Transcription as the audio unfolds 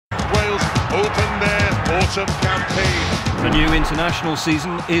open their autumn campaign. The new international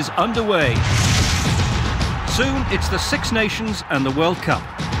season is underway. Soon it's the Six Nations and the World Cup.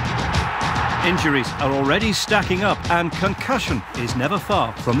 Injuries are already stacking up and concussion is never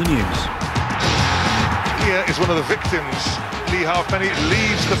far from the news. Here is one of the victims. Lee Halfpenny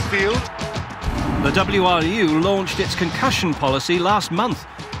leaves the field. The WRU launched its concussion policy last month,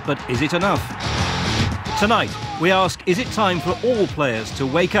 but is it enough? Tonight, we ask, is it time for all players to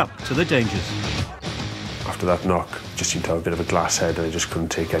wake up to the dangers? After that knock, just seemed to have a bit of a glass head and I just couldn't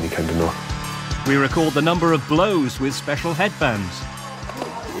take any kind of knock. We record the number of blows with special headbands.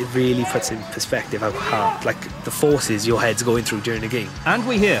 It really puts in perspective how hard, like the forces your head's going through during a game. And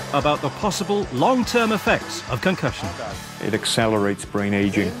we hear about the possible long-term effects of concussion. It accelerates brain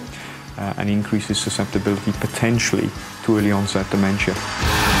aging and increases susceptibility potentially to early onset dementia.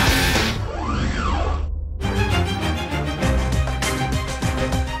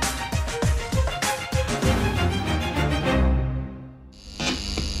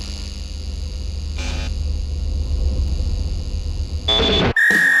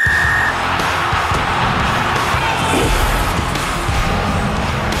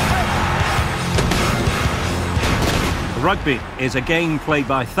 Rugby is a game played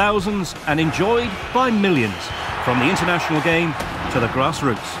by thousands and enjoyed by millions, from the international game to the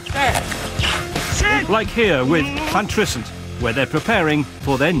grassroots. Like here with Llantrisant, where they're preparing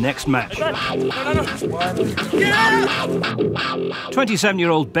for their next match.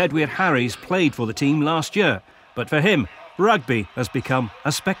 27-year-old Bedwyr Harries played for the team last year, but for him, rugby has become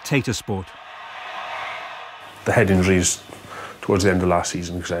a spectator sport. The head injuries towards the end of last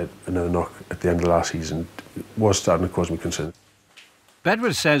season, because I had another knock at the end of last season, was starting to cause me concern.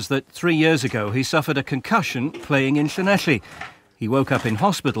 Bedwyr says that 3 years ago he suffered a concussion playing in Llanelli. He woke up in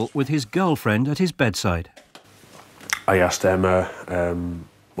hospital with his girlfriend at his bedside. I asked Emma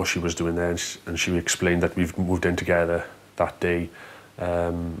what she was doing there, and she explained that we've moved in together that day,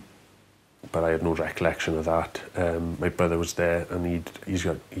 but I had no recollection of that. My brother was there, and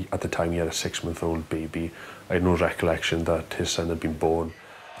at the time he had a 6-month-old baby. I had no recollection that his son had been born.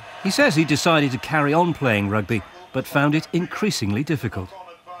 He says he decided to carry on playing rugby, but found it increasingly difficult.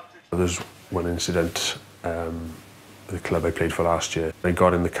 There was one incident at the club I played for last year. I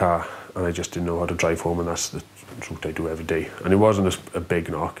got in the car and I just didn't know how to drive home, and that's the route I do every day. And it wasn't a big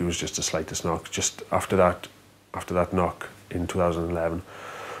knock, it was just the slightest knock. Just after that knock in 2011,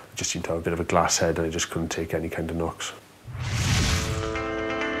 I just seemed to have a bit of a glass head and I just couldn't take any kind of knocks.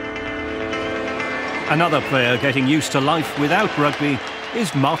 Another player getting used to life without rugby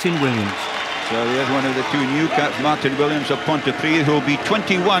is Martin Williams. So there's one of the two new cats, Martin Williams of Pontypridd, who'll be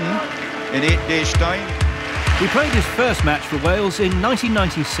 21 in 8 days' time. He played his first match for Wales in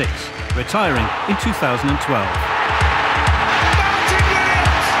 1996, retiring in 2012. Martin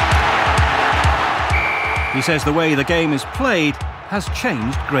Williams! He says the way the game is played has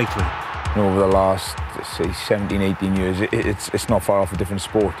changed greatly. Over the last, say, 17, 18 years, it's not far off a different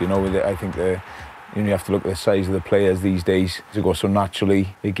sport. You know, I think you have to look at the size of the players these days. It goes so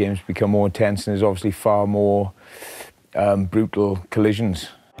naturally, the games become more intense, and there's obviously far more brutal collisions.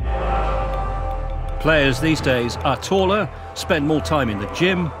 Players these days are taller, spend more time in the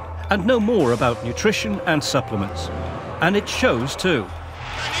gym, and know more about nutrition and supplements. And it shows too.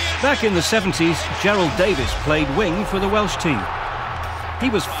 Back in the 70s, Gerald Davis played wing for the Welsh team. He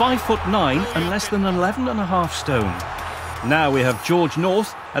was 5'9" and less than 11.5 stone. Now we have George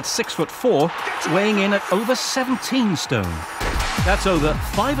North at 6'4", weighing in at over 17 stone. That's over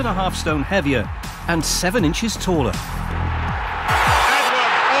 5.5 stone heavier and 7 inches taller.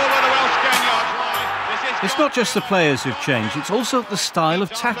 It's not just the players who've changed, it's also the style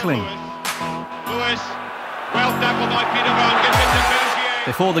of tackling.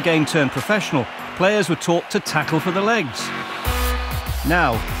 Before the game turned professional, players were taught to tackle for the legs.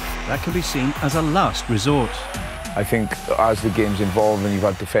 Now, that can be seen as a last resort. I think as the game's evolved and you've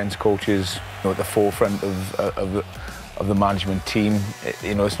had defence coaches at the forefront of the management team,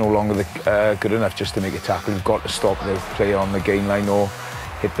 it's no longer good enough just to make a tackle. You've got to stop the player on the game line or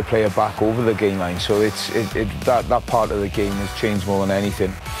hit the player back over the game line. So that part of the game has changed more than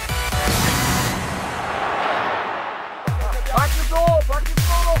anything.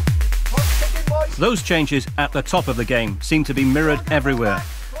 Those changes at the top of the game seem to be mirrored everywhere,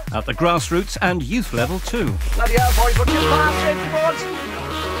 at the grassroots and youth level too.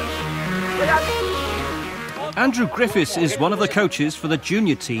 Andrew Griffiths is one of the coaches for the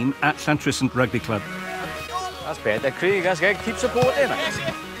junior team at Llantrisant Rugby Club. That's better, Craig. That's good. Keep supporting.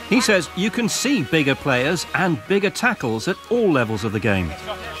 He says you can see bigger players and bigger tackles at all levels of the game.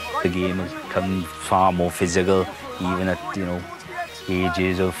 The game has become far more physical, even at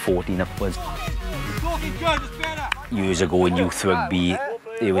ages of 14 upwards. Years ago in youth rugby,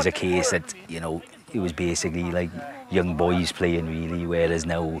 it was a case that, you know, it was basically like young boys playing really, whereas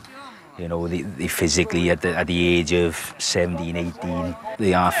now, you know, they physically, at the age of 17, 18,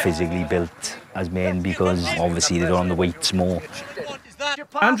 they are physically built as men because obviously they're on the weights more.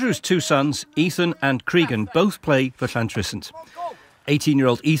 Andrew's two sons, Ethan and Cregan, both play for Llantrisant.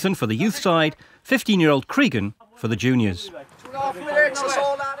 18-year-old Ethan for the youth side, 15-year-old Cregan for the juniors.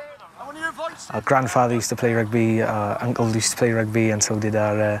 Our grandfather used to play rugby, our uncle used to play rugby, and so did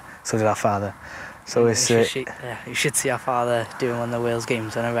our father. So it's you should see our father doing one of the Wales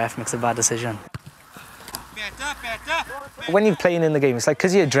games when a ref makes a bad decision. When you're playing in the game, it's like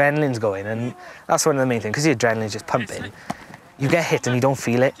because your adrenaline's going, and that's one of the main things. Because your adrenaline's just pumping, you get hit and you don't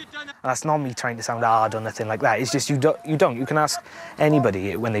feel it. And that's not me trying to sound hard or nothing like that. It's just you don't. You can ask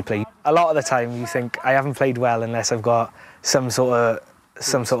anybody when they play. A lot of the time, you think I haven't played well unless I've got some sort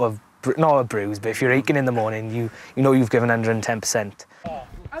of not a bruise, but if you're aching in the morning, you know you've given 110%.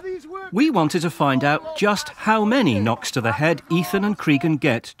 We wanted to find out just how many knocks to the head Ethan and Cregan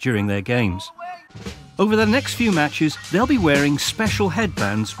get during their games. Over the next few matches, they'll be wearing special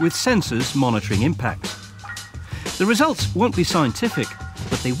headbands with sensors monitoring impact. The results won't be scientific,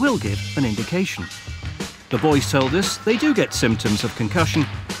 but they will give an indication. The boys told us they do get symptoms of concussion,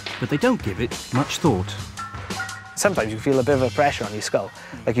 but they don't give it much thought. Sometimes you feel a bit of a pressure on your skull.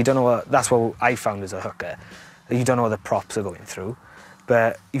 Like you don't know what, that's what I found as a hooker. You don't know what the props are going through,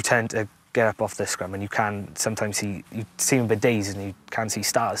 but you tend to get up off the scrum and you can sometimes see, you see them a bit dazed and you can see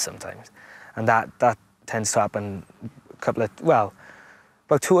stars sometimes. And that tends to happen a couple of, well,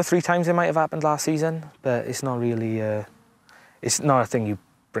 about 2 or 3 times it might have happened last season, but it's not really, it's not a thing you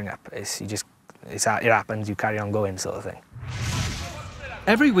bring up. It's, it happens, you carry on going sort of thing.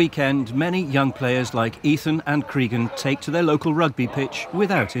 Every weekend, many young players like Ethan and Cregan take to their local rugby pitch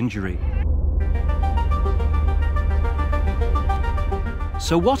without injury.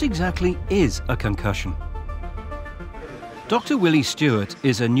 So what exactly is a concussion? Dr. Willie Stewart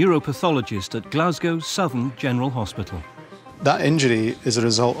is a neuropathologist at Glasgow's Southern General Hospital. That injury is a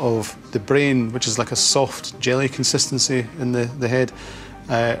result of the brain, which is like a soft jelly consistency in the head,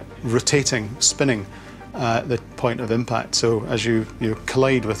 rotating, spinning at the point of impact. So as you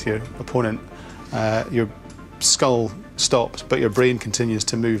collide with your opponent, your skull stops, but your brain continues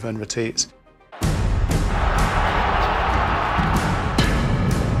to move and rotates.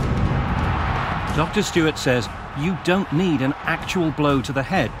 Dr. Stewart says you don't need an actual blow to the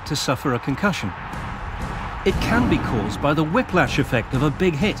head to suffer a concussion. It can be caused by the whiplash effect of a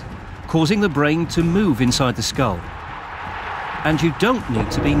big hit, causing the brain to move inside the skull. And you don't need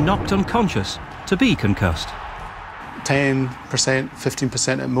to be knocked unconscious to be concussed. 10%,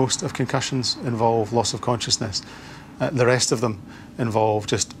 15% at most of concussions involve loss of consciousness. The rest of them involve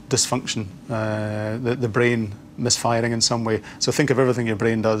just dysfunction, the brain misfiring in some way. So think of everything your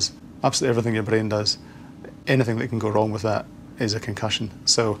brain does, absolutely everything your brain does. Anything that can go wrong with that is a concussion.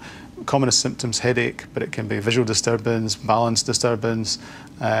 So commonest symptoms, headache, but it can be visual disturbance, balance disturbance,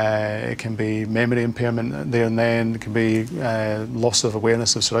 it can be memory impairment there and then, it can be loss of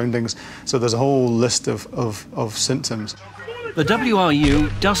awareness of surroundings. So there's a whole list of symptoms. The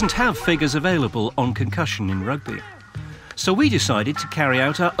WRU doesn't have figures available on concussion in rugby. So we decided to carry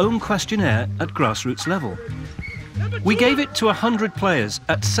out our own questionnaire at grassroots level. We gave it to 100 players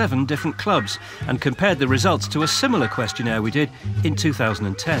at 7 different clubs and compared the results to a similar questionnaire we did in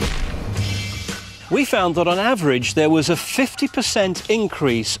 2010. We found that on average there was a 50%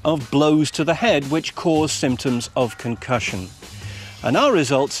 increase of blows to the head which caused symptoms of concussion. And our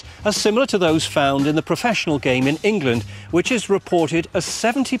results are similar to those found in the professional game in England, which has reported a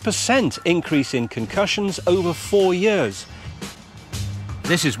 70% increase in concussions over 4 years.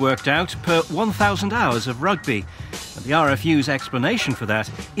 This is worked out per 1,000 hours of rugby, and the RFU's explanation for that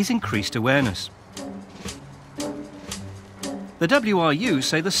is increased awareness. The WRU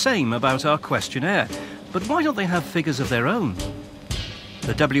say the same about our questionnaire, but why don't they have figures of their own?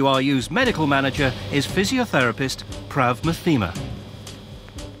 The WRU's medical manager is physiotherapist Prav Mathema.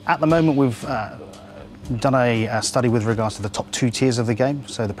 At the moment we've done a study with regards to the top 2 tiers of the game,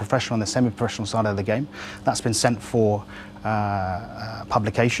 so the professional and the semi-professional side of the game. That's been sent for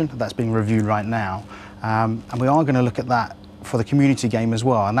publication, that's being reviewed right now. And we are going to look at that for the community game as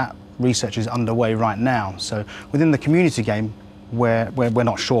well, and that research is underway right now. So within the community game, we're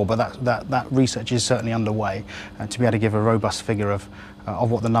not sure, but that research is certainly underway to be able to give a robust figure of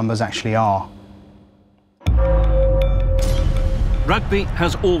what the numbers actually are. Rugby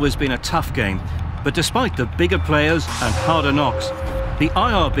has always been a tough game, but despite the bigger players and harder knocks, the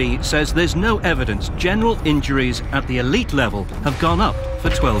IRB says there's no evidence general injuries at the elite level have gone up for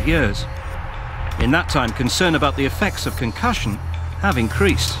 12 years. In that time, concern about the effects of concussion have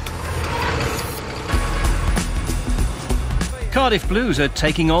increased. Cardiff Blues are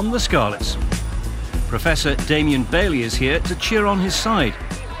taking on the Scarlets. Professor Damien Bailey is here to cheer on his side.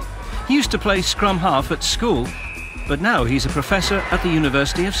 He used to play scrum half at school, but now he's a professor at the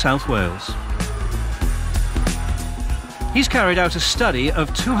University of South Wales. He's carried out a study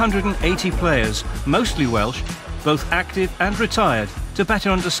of 280 players, mostly Welsh, both active and retired, to better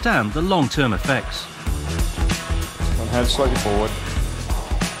understand the long-term effects. One head slightly forward.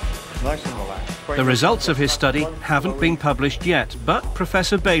 Nice and relaxed. The results of his study haven't been published yet, but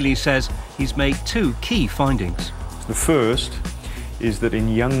Professor Bailey says he's made two key findings. The first is that in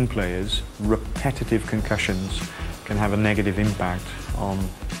young players, repetitive concussions can have a negative impact on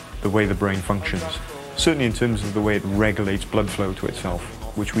the way the brain functions. Certainly in terms of the way it regulates blood flow to itself,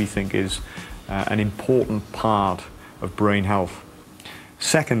 which we think is an important part of brain health.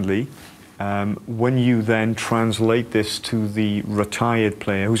 Secondly, when you then translate this to the retired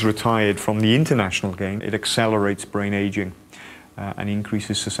player who's retired from the international game, it accelerates brain aging and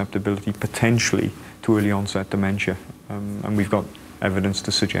increases susceptibility potentially to early onset dementia. And we've got evidence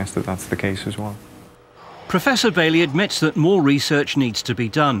to suggest that that's the case as well. Professor Bailey admits that more research needs to be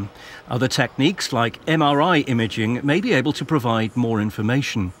done. Other techniques like MRI imaging may be able to provide more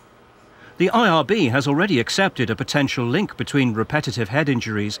information. The IRB has already accepted a potential link between repetitive head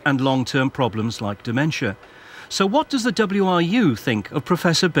injuries and long-term problems like dementia. So what does the WRU think of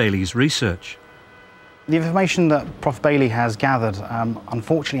Professor Bailey's research? The information that Prof Bailey has gathered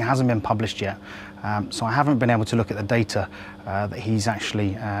unfortunately hasn't been published yet, so I haven't been able to look at the data that he's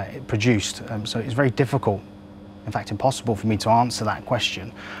actually produced, so it's very difficult, in fact impossible for me to answer that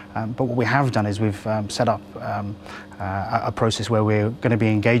question. But what we have done is we've set up a process where we're going to be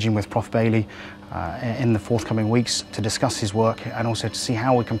engaging with Prof Bailey in the forthcoming weeks to discuss his work and also to see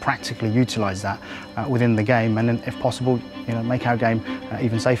how we can practically utilise that within the game and, if possible, make our game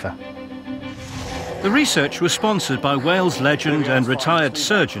even safer. The research was sponsored by Wales legend and retired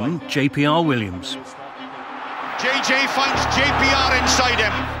surgeon JPR Williams. JJ finds JPR inside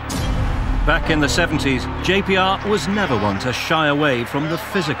him. Back in the 70s, JPR was never one to shy away from the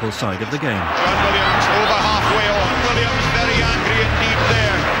physical side of the game. John Williams over halfway on. Williams very angry indeed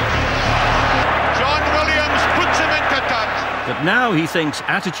there. John Williams puts him into touch. But now he thinks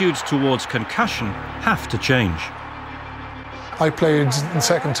attitudes towards concussion have to change. I played the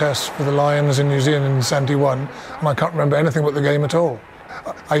second test for the Lions in New Zealand in '71, and I can't remember anything about the game at all.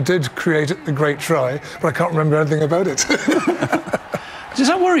 I did create a great try, but I can't remember anything about it. Does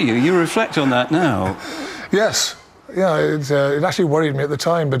that worry you? You reflect on that now. Yes. Yeah, it actually worried me at the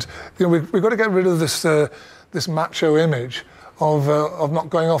time, but we've got to get rid of this this macho image of not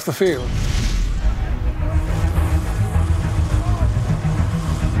going off the field.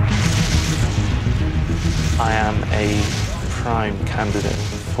 I am a prime candidate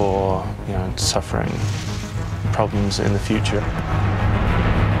for suffering problems in the future.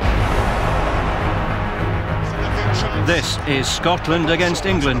 This is Scotland against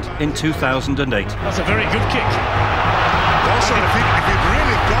England in 2008. That's a very good kick. Also, if he'd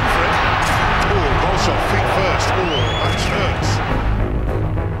really gone for it. Oh, also feet first. Oh, that hurts.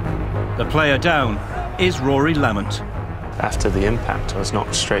 The player down is Rory Lamont. After the impact, I was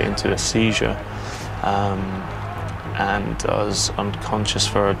knocked straight into a seizure. And I was unconscious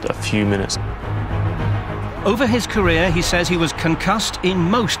for a few minutes. Over his career, he says he was concussed in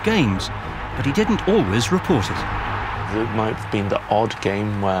most games, but he didn't always report it. It might have been the odd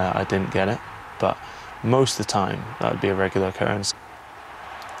game where I didn't get it, but most of the time that would be a regular occurrence.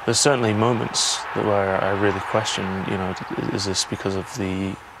 There's certainly moments where I really question, is this because of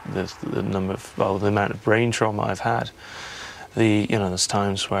the number of, well, the amount of brain trauma I've had. There's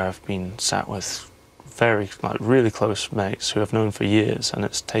times where I've been sat with really close mates who I've known for years, and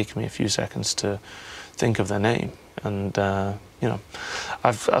it's taken me a few seconds to think of their name. And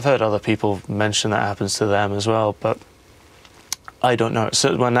I've heard other people mention that happens to them as well, but I don't know.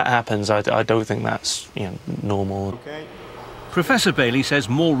 So when that happens, I don't think that's normal. Okay. Professor Bailey says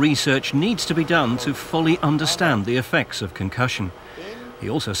more research needs to be done to fully understand the effects of concussion. He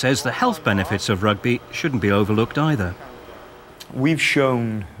also says the health benefits of rugby shouldn't be overlooked either. We've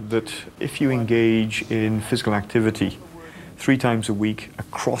shown that if you engage in physical activity 3 times a week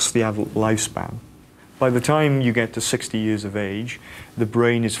across the adult lifespan, by the time you get to 60 years of age, the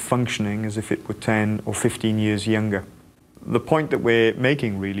brain is functioning as if it were 10 or 15 years younger. The point that we're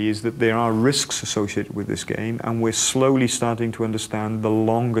making really is that there are risks associated with this game, and we're slowly starting to understand the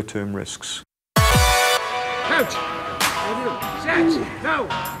longer term risks. Coach, set.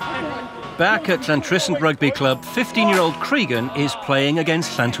 Back at Llantrisant Rugby Club, 15-year-old Cregan is playing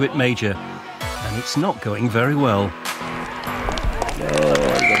against Llantwit Major, and it's not going very well.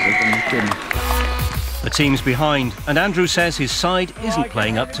 The team's behind, and Andrew says his side isn't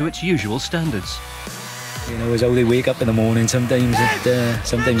playing up to its usual standards. You know, it's how they wake up in the morning. Sometimes they're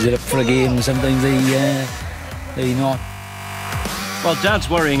up for a game, sometimes they're not. While Dad's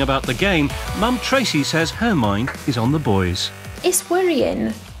worrying about the game, Mum Tracy says her mind is on the boys. It's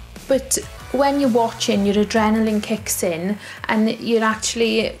worrying, but when you're watching, your adrenaline kicks in and you're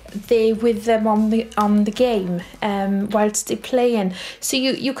actually there with them on the game whilst they're playing. So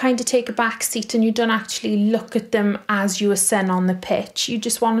you kind of take a back seat and you don't actually look at them as your son on the pitch. You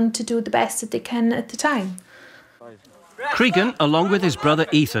just want them to do the best that they can at the time. Cregan, along with his brother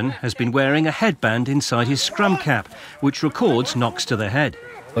Ethan, has been wearing a headband inside his scrum cap, which records knocks to the head.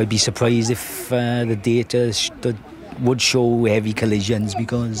 I'd be surprised if the data would show heavy collisions,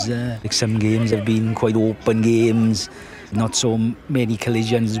 because like some games have been quite open games, not so many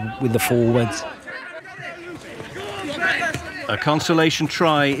collisions with the forwards. A consolation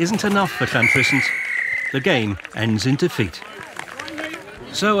try isn't enough for Llantrisant. The game ends in defeat.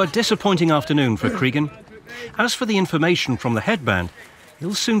 So a disappointing afternoon for Cregan. As for the information from the headband,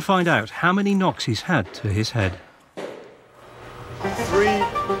 he'll soon find out how many knocks he's had to his head. 3,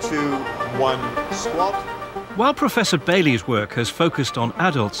 2, 1, squat. While Professor Bailey's work has focused on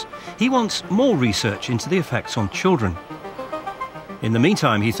adults, he wants more research into the effects on children. In the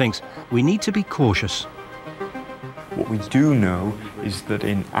meantime, he thinks we need to be cautious. What we do know is that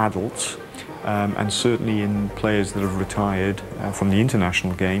in adults, and certainly in players that have retired from the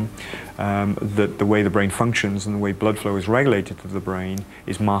international game, that the way the brain functions and the way blood flow is regulated to the brain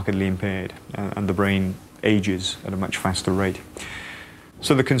is markedly impaired, and the brain ages at a much faster rate.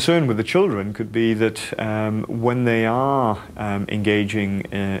 So the concern with the children could be that when they are engaging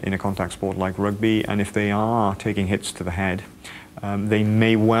in a contact sport like rugby, and if they are taking hits to the head, they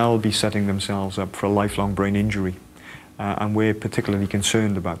may well be setting themselves up for a lifelong brain injury, and we're particularly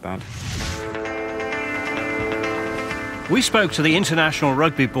concerned about that. We spoke to the International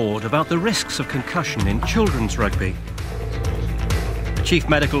Rugby Board about the risks of concussion in children's rugby. The Chief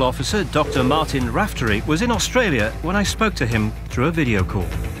Medical Officer, Dr. Martin Raftery, was in Australia when I spoke to him through a video call.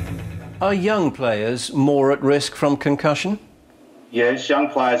 Are young players more at risk from concussion? Yes, young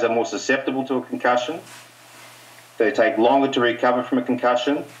players are more susceptible to a concussion. They take longer to recover from a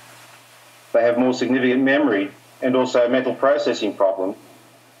concussion. They have more significant memory and also mental processing problem.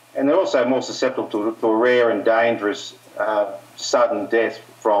 And they're also more susceptible to a rare and dangerous sudden death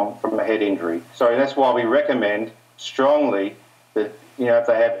from a head injury. So that's why we recommend strongly that, you know, if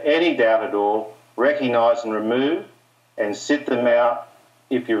they have any doubt at all, recognise and remove and sit them out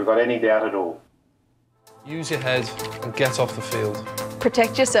if you've got any doubt at all. Use your head and get off the field.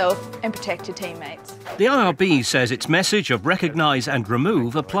 Protect yourself and protect your teammates. The IRB says its message of recognise and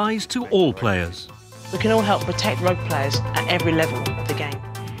remove applies to all players. We can all help protect rugby players at every level of the game.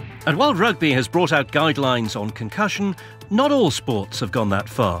 And while rugby has brought out guidelines on concussion, not all sports have gone that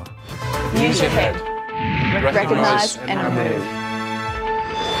far. Use your head. Recognise and remove.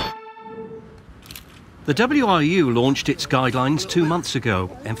 The WRU launched its guidelines 2 months ago,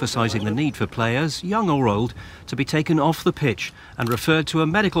 emphasising the need for players, young or old, to be taken off the pitch and referred to a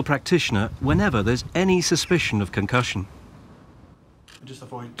medical practitioner whenever there's any suspicion of concussion.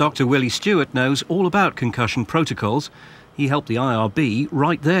 Dr. Willie Stewart knows all about concussion protocols. He helped the IRB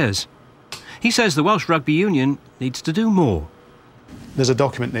write theirs. He says the Welsh Rugby Union needs to do more. There's a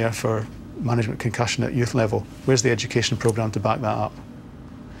document there for management concussion at youth level. Where's the education programme to back that up?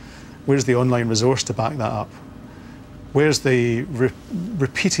 Where's the online resource to back that up? Where's the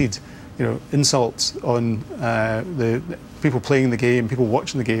repeated, insults on the people playing the game, people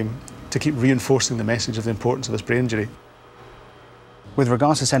watching the game, to keep reinforcing the message of the importance of this brain injury? With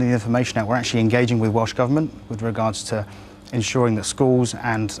regards to sending the information out, we're actually engaging with Welsh Government with regards to ensuring that schools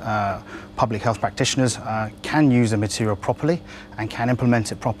and public health practitioners can use the material properly and can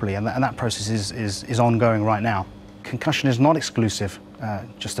implement it properly, and that process is ongoing right now. Concussion is not exclusive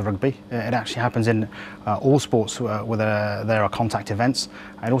just to rugby. It actually happens in all sports where there are contact events.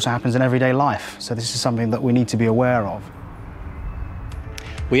 It also happens in everyday life, so this is something that we need to be aware of.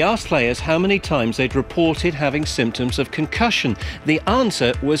 We asked players how many times they'd reported having symptoms of concussion. The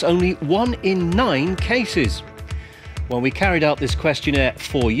answer was only 1 in 9 cases. When we carried out this questionnaire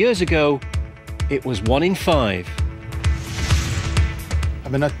 4 years ago, it was 1 in 5. I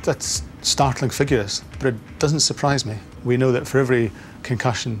mean, that's startling figures, but it doesn't surprise me. We know that for every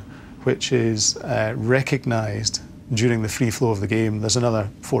concussion which is recognised during the free flow of the game, there's another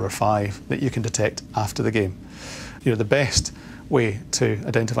 4 or 5 that you can detect after the game. The best way to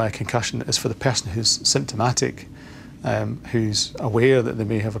identify a concussion is for the person who's symptomatic, who's aware that they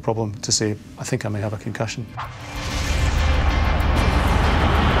may have a problem, to say, I think I may have a concussion.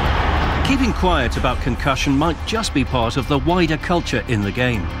 Keeping quiet about concussion might just be part of the wider culture in the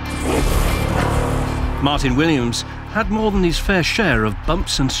game. Martin Williams had more than his fair share of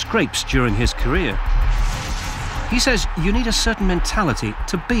bumps and scrapes during his career. He says you need a certain mentality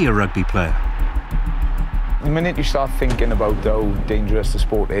to be a rugby player. The minute you start thinking about how dangerous the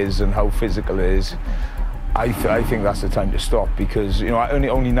sport is and how physical it is, I think that's the time to stop, because, you know,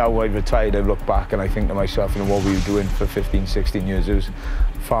 only now I've retired, I've looked back and I think to myself, you know, what we were doing for 15, 16 years, there was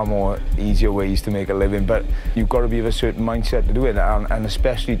far more easier ways to make a living, but you've got to be of a certain mindset to do it, and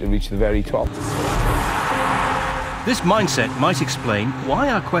especially to reach the very top. This mindset might explain why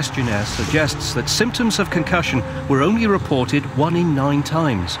our questionnaire suggests that symptoms of concussion were only reported 1 in 9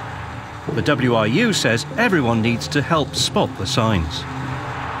 times. The WRU says everyone needs to help spot the signs.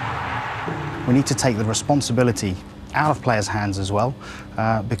 We need to take the responsibility out of players' hands as well,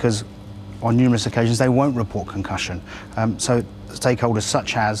 because on numerous occasions they won't report concussion. So stakeholders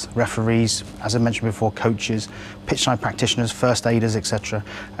such as referees, as I mentioned before, coaches, pitchside practitioners, first aiders, etc.,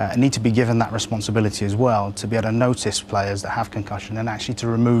 need to be given that responsibility as well, to be able to notice players that have concussion and actually to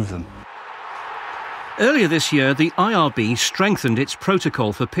remove them. Earlier this year, the IRB strengthened its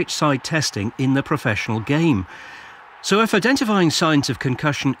protocol for pitchside testing in the professional game. So if identifying signs of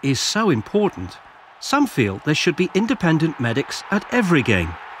concussion is so important, some feel there should be independent medics at every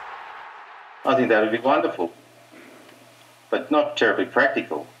game. I think that would be wonderful, but not terribly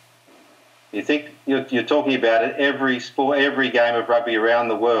practical. You think you're talking about it, every sport, every game of rugby around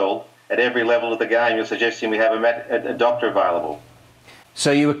the world, at every level of the game, you're suggesting we have a doctor available.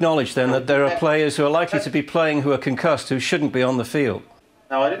 So you acknowledge then that there are players who are likely to be playing who are concussed who shouldn't be on the field?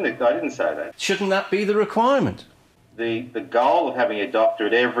 No, I didn't say that. Shouldn't that be the requirement? The goal of having a doctor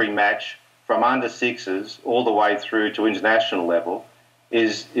at every match, from under sixes all the way through to international level,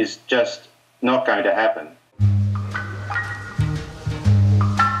 is just not going to happen.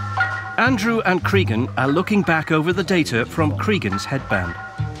 Andrew and Cregan are looking back over the data from Cregan's headband.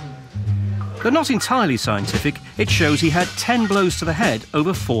 They're not entirely scientific. It shows he had 10 blows to the head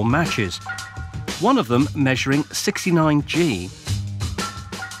over 4 matches, one of them measuring 69 G.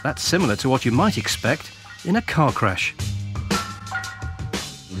 That's similar to what you might expect in a car crash.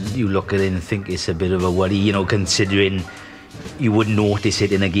 You look at it and think it's a bit of a worry, you know, considering you wouldn't notice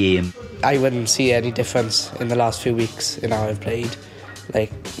it in a game. I wouldn't see any difference in the last few weeks in how I've played,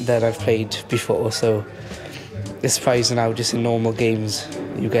 that I've played before, so it's surprising how just in normal games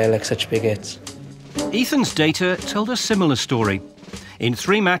you get such big hits. Ethan's data told a similar story. In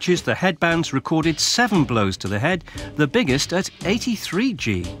 3 matches, the headbands recorded 7 blows to the head, the biggest at 83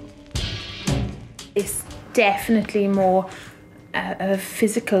 G. It's definitely more a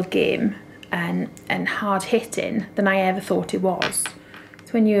physical game and hard hitting than I ever thought it was.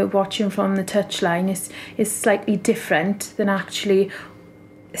 So when you're watching from the touchline, it's slightly different than actually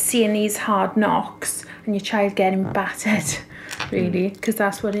seeing these hard knocks and your child getting battered, really, because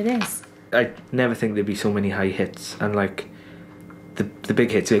that's what it is. I never think there'd be so many high hits, and the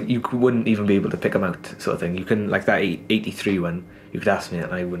big hits, you wouldn't even be able to pick them out, sort of thing. You can, like that 83 one, you could ask me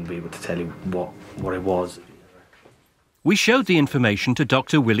and I wouldn't be able to tell you what it was. We showed the information to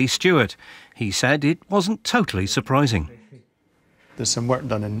Dr. Willie Stewart. He said it wasn't totally surprising. There's some work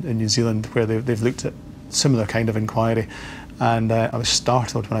done in New Zealand where they've looked at similar kind of inquiry, and I was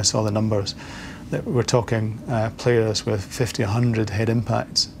startled when I saw the numbers. That we're talking players with 50, 100 head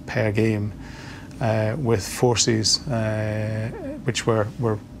impacts per game, with forces which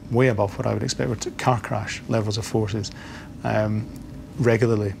were way above what I would expect, were car crash levels of forces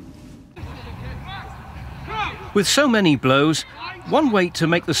regularly. With so many blows, one way to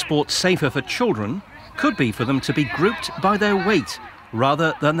make the sport safer for children could be for them to be grouped by their weight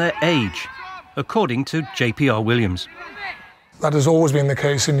rather than their age, according to JPR Williams. That has always been the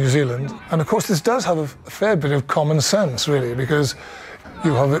case in New Zealand. And of course, this does have a fair bit of common sense, really, because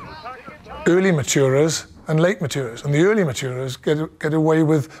you have early maturers and late maturers. And the early maturers get away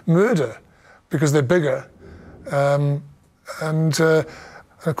with murder because they're bigger. And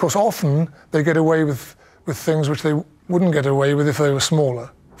of course, often they get away with things which they wouldn't get away with if they were smaller,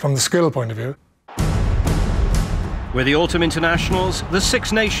 from the skill point of view. With the Autumn Internationals, the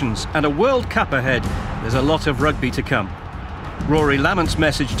Six Nations and a World Cup ahead, there's a lot of rugby to come. Rory Lamont's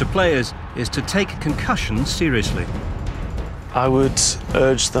message to players is to take concussions seriously. I would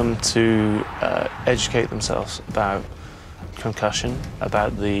urge them to educate themselves about concussion,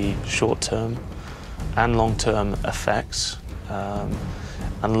 about the short-term and long-term effects,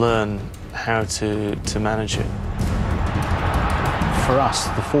 and learn how to manage it. For us,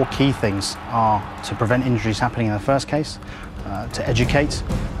 the 4 key things are to prevent injuries happening in the first case, to educate,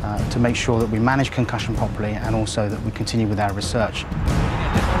 to make sure that we manage concussion properly, and also that we continue with our research.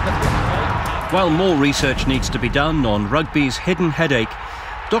 While more research needs to be done on rugby's hidden headache,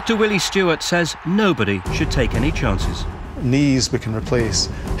 Dr. Willie Stewart says nobody should take any chances. Knees we can replace,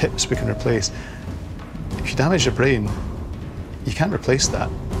 hips we can replace. If you damage your brain, you can't replace that.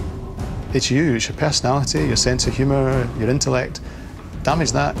 It's you, it's your personality, your sense of humour, your intellect.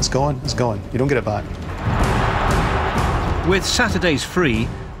 Damage that, it's gone, you don't get it back. With Saturdays free,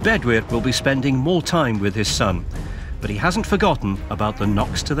 Bedwyr will be spending more time with his son, but he hasn't forgotten about the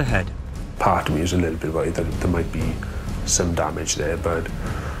knocks to the head. Part of me is a little bit worried that there might be some damage there, but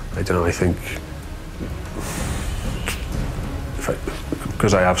I don't know, I think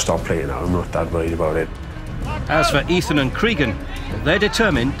because I have stopped playing now, I'm not that worried about it. As for Ethan and Cregan, they're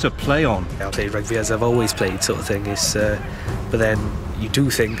determined to play on. I'll play rugby as I've always played, sort of thing. But then you do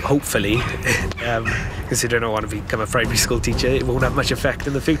think, hopefully, considering I want to become a primary school teacher, it won't have much effect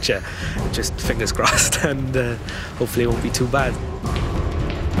in the future. Just fingers crossed, and hopefully it won't be too bad.